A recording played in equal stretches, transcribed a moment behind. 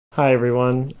Hi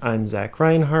everyone, I'm Zach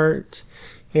Reinhardt,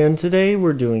 and today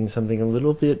we're doing something a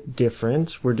little bit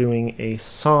different. We're doing a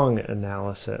song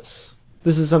analysis.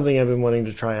 This is something I've been wanting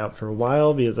to try out for a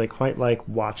while because I quite like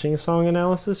watching song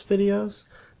analysis videos,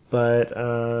 but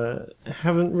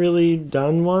haven't really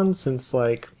done one since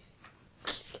like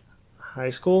high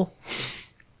school.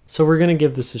 So we're gonna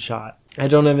give this a shot. I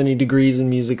don't have any degrees in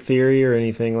music theory or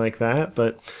anything like that,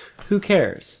 but who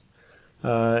cares?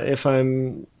 If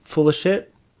I'm full of shit,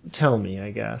 tell me,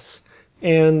 I guess.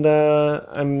 And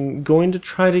I'm going to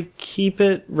try to keep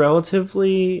it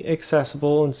relatively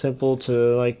accessible and simple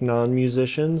to like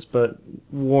non-musicians, but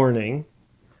warning,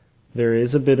 there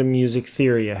is a bit of music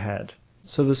theory ahead.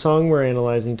 So the song we're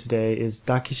analyzing today is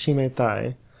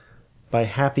Dakishimetai by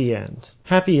Happy End.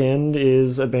 Happy End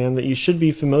is a band that you should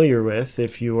be familiar with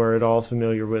if you are at all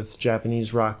familiar with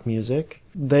Japanese rock music.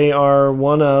 They are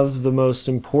one of the most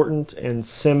important and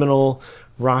seminal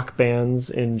rock bands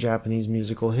in Japanese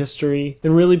musical history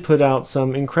and really put out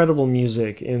some incredible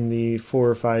music in the 4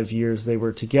 or 5 years they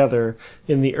were together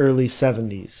in the early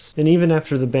 70s. And even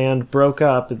after the band broke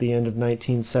up at the end of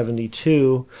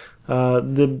 1972,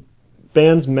 the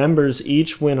band's members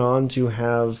each went on to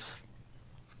have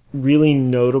really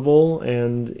notable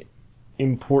and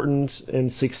important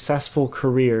and successful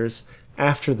careers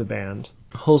after the band.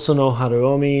 Hosono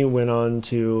Haruomi went on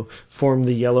to form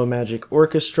the Yellow Magic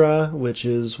Orchestra, which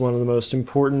is one of the most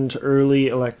important early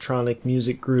electronic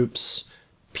music groups,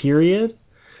 period,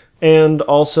 and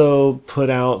also put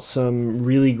out some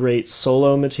really great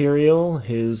solo material.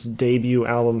 His debut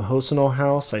album, Hosono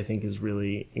House, I think is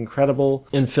really incredible,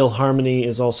 and Philharmony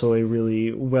is also a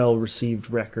really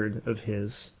well-received record of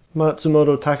his.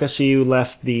 Matsumoto Takashi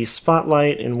left the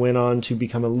spotlight and went on to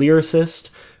become a lyricist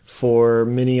for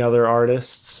many other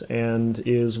artists and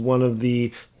is one of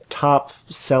the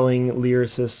top-selling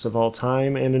lyricists of all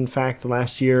time, and in fact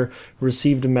last year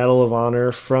received a Medal of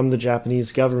Honor from the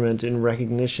Japanese government in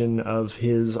recognition of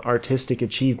his artistic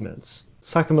achievements.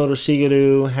 Sakamoto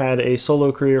Shigeru had a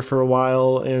solo career for a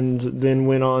while and then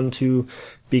went on to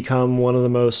become one of the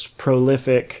most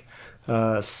prolific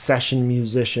session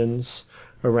musicians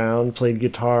around, played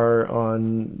guitar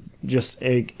on just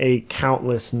a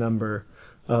countless number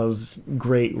of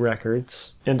great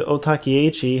records. And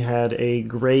Otakeichi had a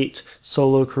great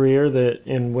solo career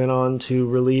and went on to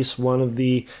release one of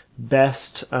the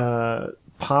best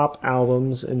pop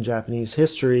albums in Japanese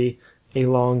history, A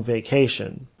Long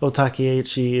Vacation.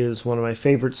 Otakeichi is one of my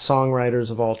favorite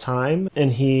songwriters of all time,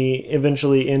 and he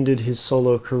eventually ended his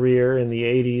solo career in the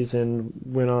 80s and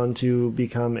went on to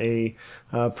become a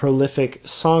prolific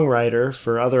songwriter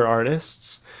for other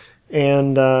artists.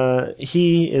 And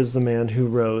he is the man who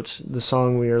wrote the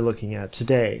song we are looking at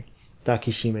today,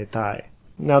 Dakishimetai.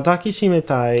 Now,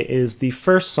 Dakishimetai is the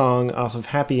first song off of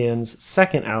Happy End's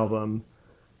second album,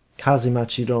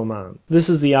 Kazimachi Roman. This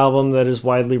is the album that is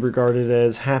widely regarded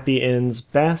as Happy End's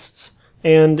best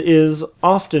and is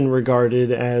often regarded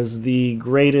as the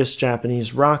greatest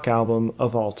Japanese rock album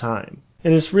of all time.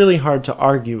 And it's really hard to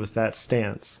argue with that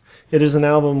stance. It is an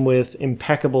album with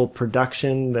impeccable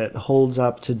production that holds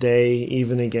up today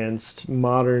even against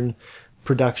modern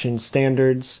production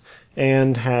standards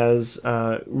and has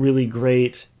really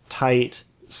great, tight,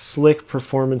 slick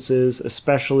performances,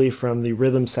 especially from the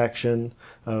rhythm section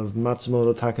of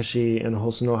Matsumoto Takashi and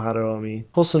Hosono Haruomi.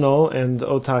 Hosono and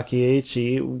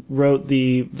Otakeichi wrote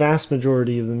the vast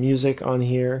majority of the music on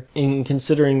here, and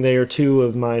considering they are two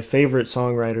of my favorite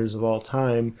songwriters of all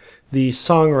time, the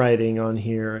songwriting on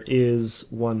here is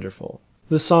wonderful.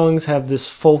 The songs have this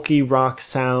folky rock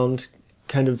sound,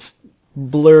 kind of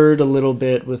blurred a little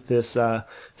bit with this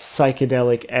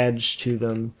psychedelic edge to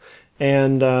them,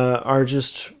 and are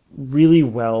just really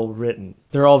well written.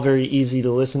 They're all very easy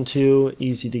to listen to,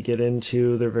 easy to get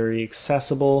into, they're very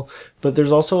accessible, but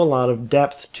there's also a lot of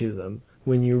depth to them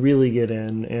when you really get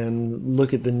in and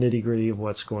look at the nitty-gritty of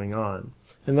what's going on.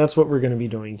 And that's what we're going to be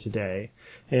doing today.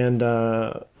 And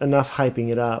enough hyping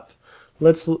it up,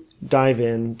 let's dive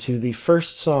into the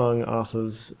first song off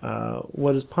of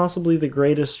what is possibly the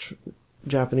greatest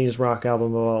Japanese rock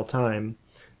album of all time,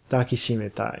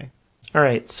 Dakishimetai.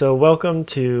 Alright, so welcome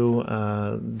to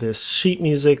this sheet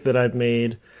music that I've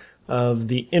made of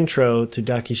the intro to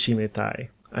Dakishimetai.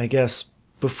 I guess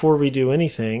before we do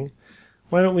anything,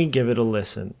 why don't we give it a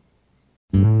listen?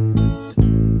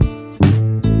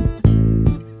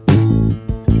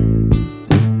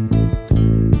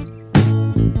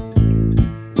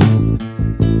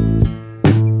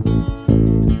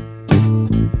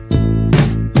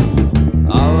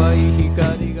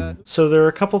 So there are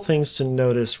a couple things to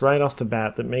notice right off the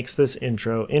bat that makes this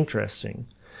intro interesting.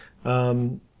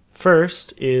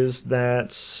 First is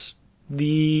that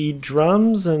the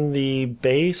drums and the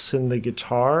bass and the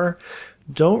guitar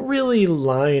don't really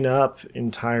line up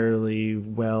entirely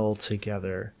well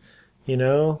together. You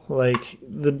know, like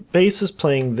the bass is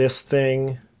playing this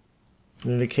thing,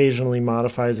 and it occasionally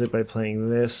modifies it by playing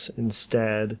this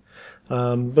instead.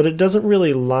 But it doesn't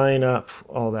really line up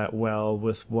all that well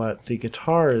with what the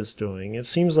guitar is doing. It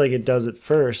seems like it does it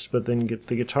first, but then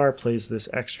the guitar plays this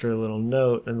extra little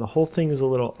note, and the whole thing is a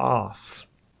little off.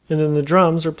 And then the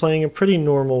drums are playing a pretty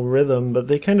normal rhythm, but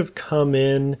they kind of come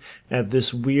in at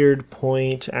this weird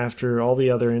point after all the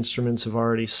other instruments have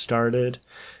already started.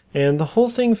 And the whole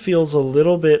thing feels a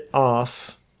little bit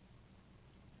off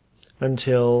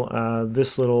until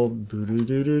this little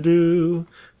boo-doo-doo-doo-doo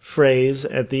phrase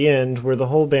at the end where the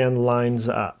whole band lines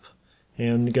up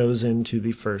and goes into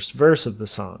the first verse of the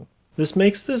song. This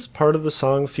makes this part of the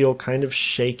song feel kind of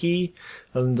shaky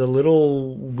and a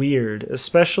little weird,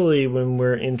 especially when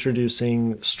we're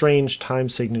introducing strange time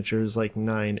signatures like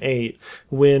 9/8,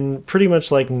 when pretty much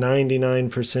like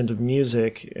 99% of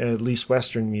music, at least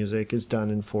Western music, is done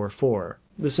in 4/4.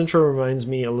 This intro reminds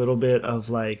me a little bit of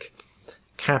like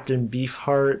Captain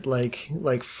Beefheart,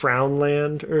 like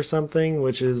Frownland or something,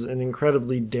 which is an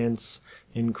incredibly dense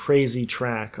and crazy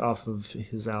track off of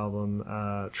his album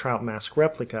Trout Mask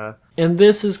Replica. And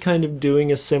this is kind of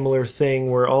doing a similar thing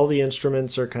where all the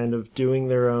instruments are kind of doing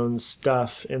their own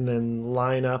stuff and then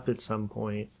line up at some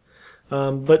point.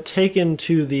 But taken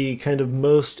to the kind of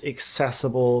most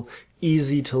accessible,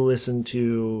 easy to listen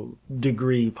to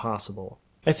degree possible.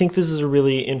 I think this is a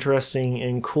really interesting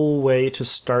and cool way to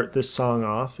start this song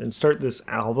off and start this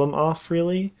album off,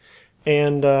 really.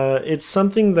 And it's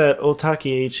something that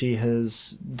Otaki Eichi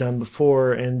has done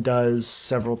before and does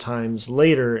several times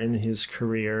later in his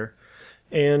career,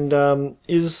 and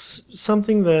is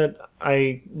something that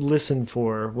I listen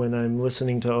for when I'm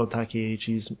listening to Otaki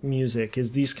Eichi's music,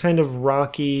 is these kind of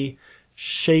rocky,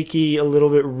 shaky, a little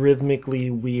bit rhythmically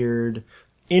weird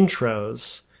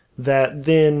intros that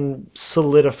then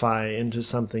solidify into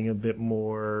something a bit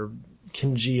more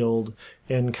congealed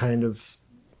and kind of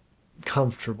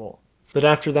comfortable. But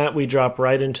after that, we drop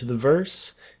right into the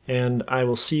verse, and I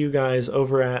will see you guys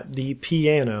over at the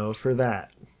piano for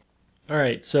that.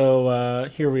 Alright, so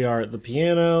here we are at the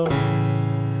piano,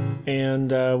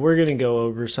 and we're going to go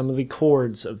over some of the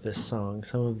chords of this song,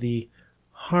 some of the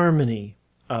harmony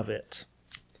of it.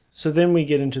 So then we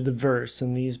get into the verse,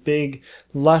 and these big,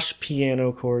 lush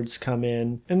piano chords come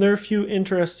in, and there are a few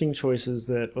interesting choices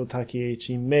that Otaki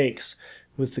Eichi makes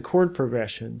with the chord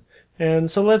progression. And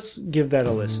so let's give that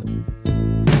a listen.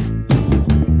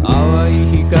 淡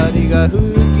い光が吹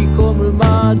き込む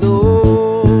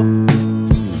窓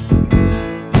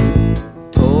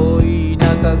遠い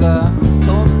中が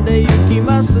飛んで行き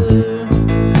ます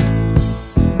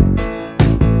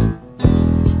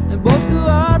僕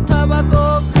はタバコ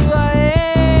を加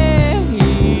え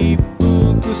一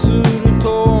服する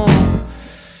と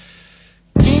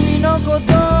君のこ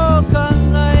とを考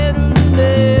えるん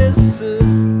です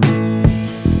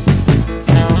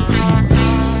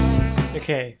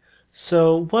Okay,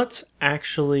 so what's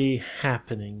actually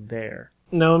happening there?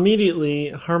 Now immediately,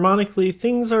 harmonically,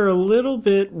 things are a little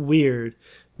bit weird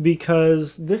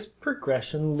because this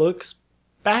progression looks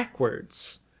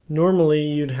backwards. Normally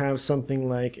you'd have something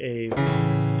like a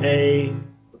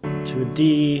to a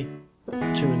D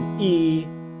to an E,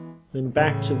 then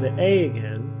back to the A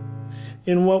again,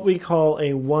 in what we call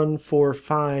a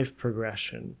 1-4-5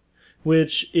 progression,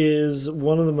 which is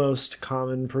one of the most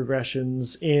common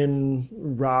progressions in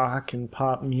rock and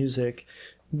pop music,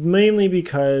 mainly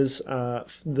because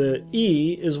the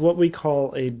E is what we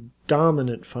call a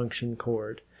dominant function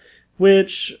chord,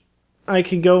 which I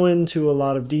could go into a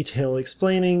lot of detail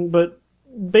explaining, but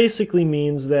basically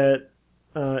means that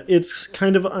it's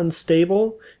kind of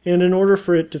unstable, and in order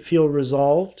for it to feel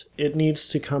resolved, it needs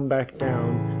to come back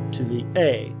down to the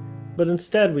A. But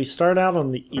instead, we start out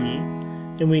on the E,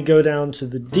 and we go down to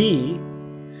the D,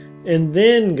 and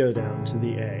then go down to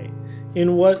the A,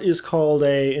 in what is called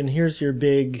a, and here's your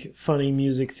big funny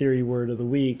music theory word of the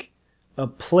week, a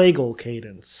plagal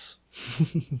cadence.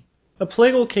 A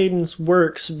plagal cadence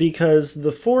works because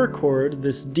the 4 chord,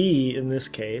 this D in this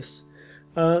case,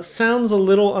 sounds a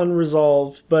little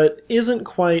unresolved, but isn't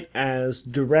quite as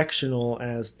directional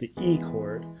as the E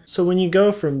chord. So when you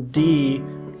go from D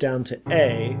down to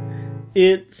A,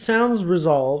 it sounds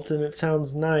resolved and it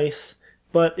sounds nice,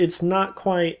 but it's not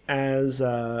quite as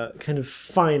kind of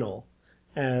final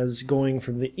as going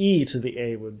from the E to the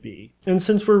A would be. And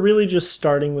since we're really just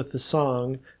starting with the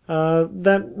song,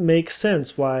 that makes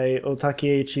sense why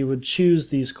Otakeiichi would choose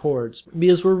these chords,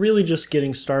 because we're really just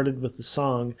getting started with the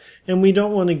song, and we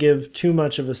don't want to give too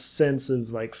much of a sense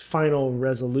of like final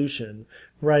resolution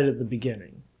right at the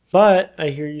beginning. But I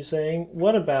hear you saying,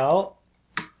 what about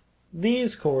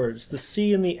these chords, the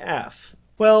C and the F?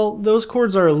 Well, those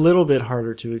chords are a little bit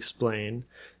harder to explain,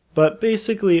 but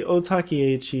basically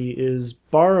Otakeiichi is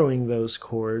borrowing those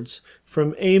chords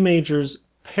from A major's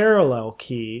parallel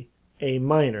key, A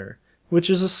minor, which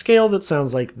is a scale that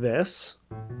sounds like this,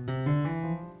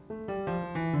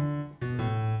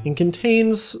 and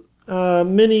contains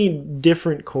many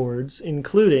different chords,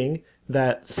 including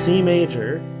that C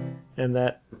major and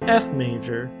that F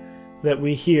major that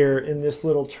we hear in this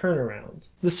little turnaround.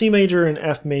 The C major and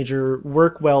F major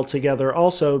work well together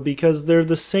also because they're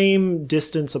the same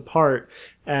distance apart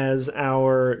as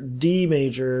our D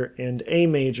major and A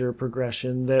major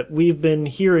progression that we've been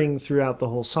hearing throughout the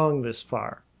whole song this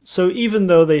far. So even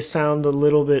though they sound a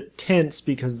little bit tense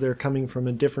because they're coming from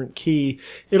a different key,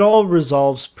 it all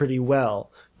resolves pretty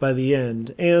well by the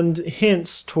end, and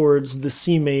hints towards the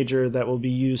C major that will be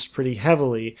used pretty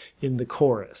heavily in the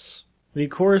chorus. The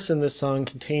chorus in this song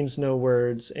contains no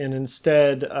words, and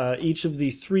instead each of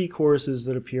the 3 choruses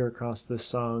that appear across this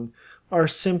song are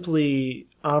simply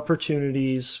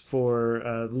opportunities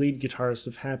for lead guitarist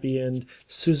of Happy End,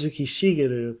 Suzuki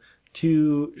Shigeru,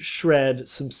 to shred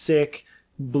some sick,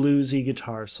 bluesy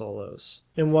guitar solos.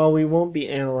 And while we won't be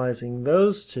analyzing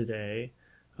those today,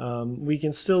 we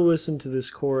can still listen to this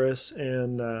chorus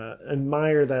and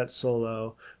admire that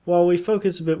solo while we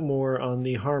focus a bit more on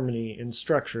the harmony and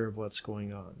structure of what's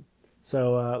going on.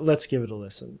 So let's give it a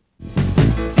listen.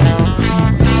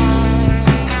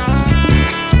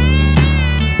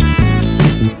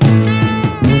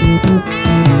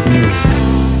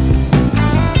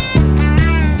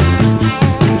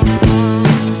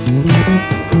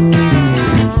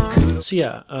 So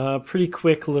yeah, a pretty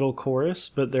quick little chorus,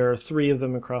 but there are 3 of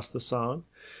them across the song,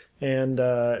 and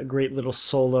a great little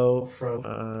solo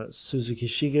from Suzuki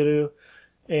Shigeru,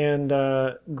 and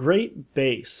great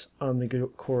bass on the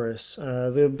chorus.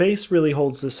 The bass really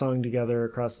holds the song together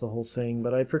across the whole thing,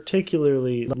 but I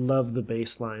particularly love the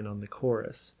bass line on the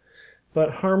chorus.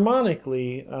 But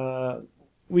harmonically,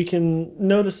 we can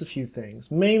notice a few things.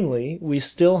 Mainly, we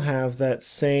still have that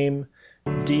same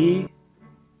D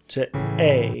to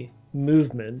A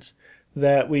movement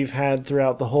that we've had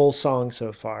throughout the whole song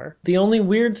so far. The only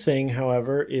weird thing,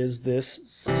 however, is this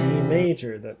C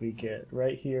major that we get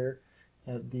right here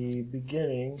at the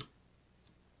beginning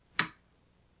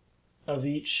of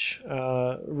each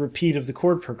repeat of the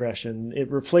chord progression.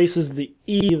 It replaces the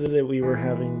E that we were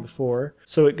having before,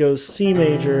 so it goes C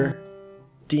major,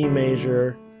 D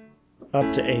major,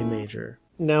 up to A major.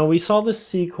 Now we saw the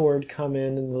C chord come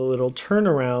in the little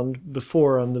turnaround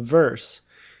before on the verse,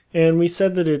 and we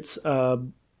said that it's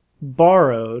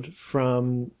borrowed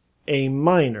from A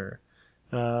minor,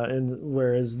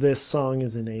 whereas this song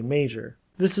is in A major.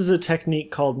 This is a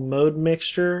technique called mode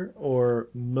mixture, or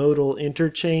modal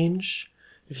interchange,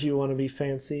 if you want to be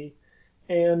fancy.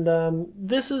 And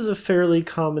this is a fairly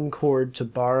common chord to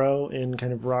borrow in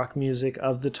kind of rock music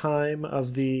of the time,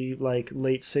 of the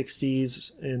late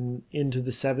 60s and into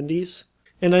the 70s.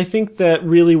 And I think that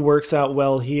really works out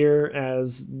well here,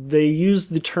 as they use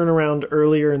the turnaround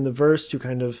earlier in the verse to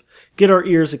kind of get our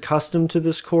ears accustomed to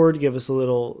this chord, give us a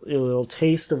little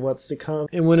taste of what's to come.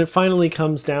 And when it finally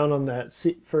comes down on that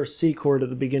first C chord at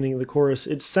the beginning of the chorus,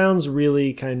 it sounds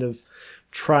really kind of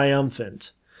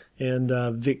triumphant and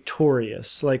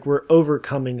victorious, like we're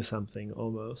overcoming something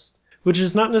almost. Which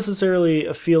is not necessarily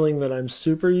a feeling that I'm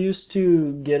super used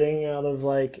to getting out of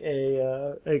like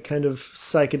a kind of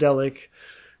psychedelic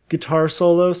guitar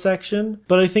solo section,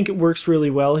 but I think it works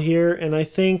really well here, and I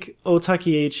think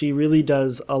Otakeiichi really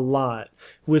does a lot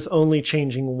with only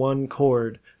changing one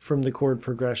chord from the chord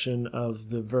progression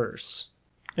of the verse.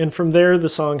 And from there, the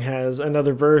song has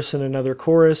another verse and another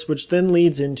chorus, which then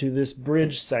leads into this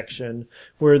bridge section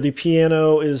where the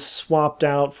piano is swapped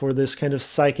out for this kind of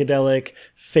psychedelic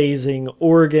phasing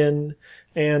organ,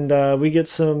 and we get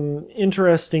some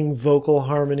interesting vocal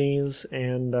harmonies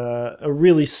and a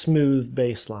really smooth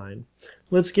bass line.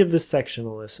 Let's give this section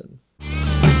a listen.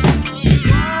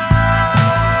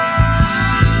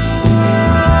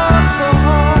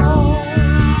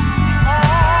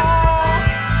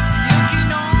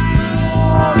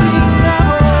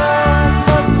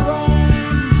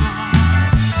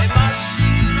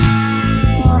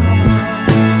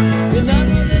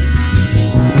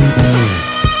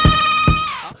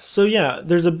 So So yeah,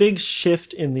 there's a big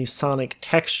shift in the sonic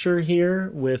texture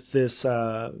here with this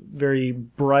very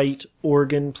bright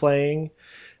organ playing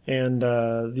and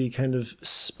the kind of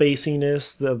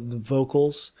spaciness of the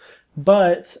vocals.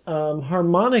 But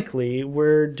harmonically,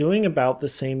 we're doing about the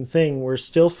same thing. We're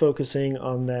still focusing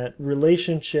on that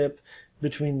relationship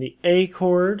between the A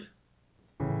chord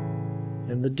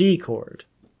and the D chord.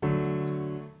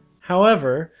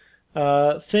 However,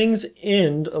 things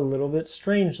end a little bit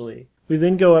strangely. We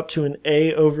then go up to an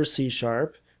A over C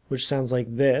sharp, which sounds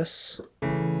like this,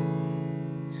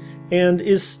 and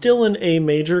is still an A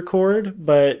major chord,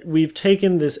 but we've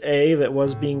taken this A that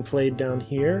was being played down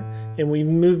here, and we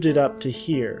moved it up to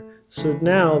here. So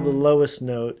now the lowest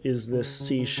note is this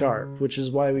C sharp, which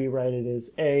is why we write it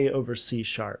as A over C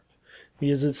sharp,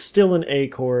 because it's still an A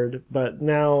chord, but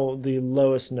now the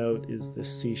lowest note is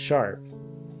this C sharp.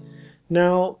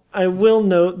 Now, I will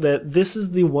note that this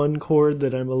is the one chord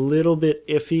that I'm a little bit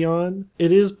iffy on.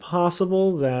 It is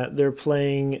possible that they're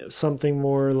playing something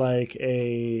more like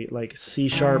C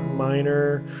sharp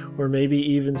minor, or maybe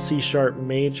even C sharp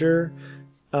major.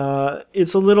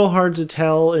 It's a little hard to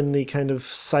tell in the kind of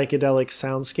psychedelic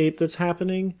soundscape that's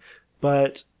happening,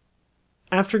 but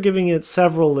after giving it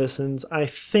several listens, I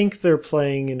think they're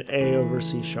playing an A over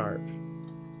C sharp.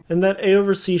 And that A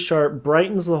over C sharp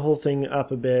brightens the whole thing up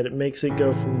a bit. It makes it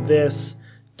go from this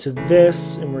to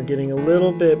this, and we're getting a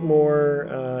little bit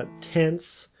more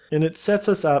tense. And it sets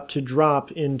us up to drop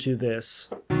into this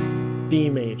B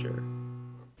major.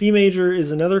 B major is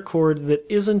another chord that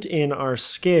isn't in our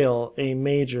scale, A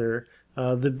major.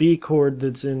 The B chord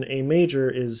that's in A major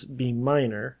is B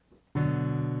minor.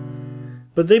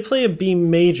 But they play a B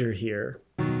major here.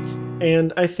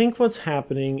 And I think what's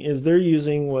happening is they're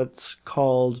using what's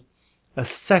called a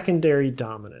secondary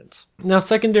dominant. Now,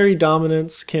 secondary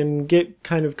dominants can get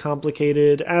kind of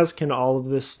complicated, as can all of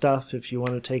this stuff if you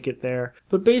want to take it there.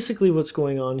 But basically what's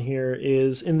going on here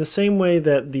is, in the same way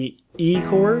that the E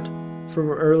chord from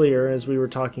earlier, as we were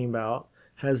talking about,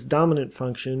 has dominant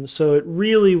function, so it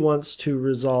really wants to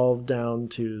resolve down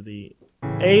to the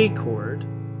A chord.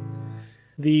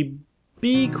 The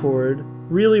B chord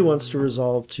really wants to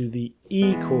resolve to the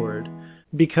E chord,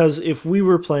 because if we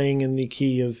were playing in the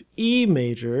key of E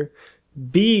major,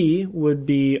 B would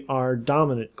be our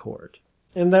dominant chord.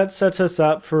 And that sets us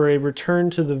up for a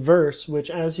return to the verse, which,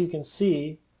 as you can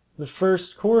see, the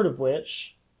first chord of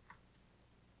which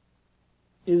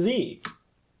is E.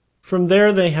 From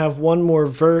there they have one more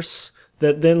verse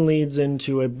that then leads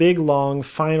into a big long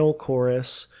final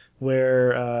chorus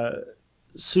where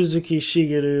Suzuki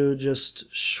Shigeru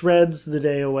just shreds the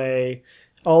day away,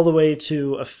 all the way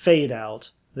to a fade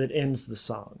out that ends the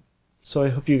song. So I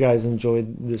hope you guys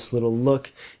enjoyed this little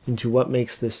look into what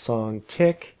makes this song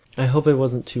tick. I hope I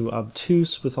wasn't too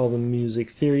obtuse with all the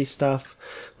music theory stuff.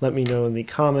 Let me know in the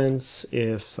comments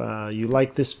if you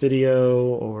liked this video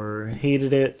or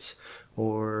hated it,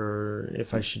 or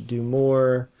if I should do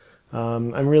more.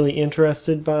 I'm really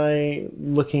interested by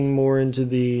looking more into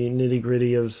the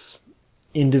nitty-gritty of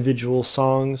individual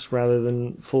songs rather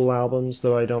than full albums,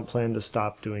 though I don't plan to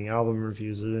stop doing album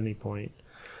reviews at any point.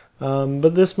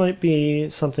 But this might be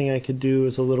something I could do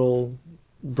as a little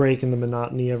break in the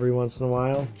monotony every once in a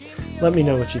while. Let me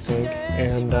know what you think,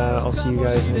 and I'll see you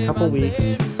guys in a couple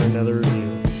weeks for another review.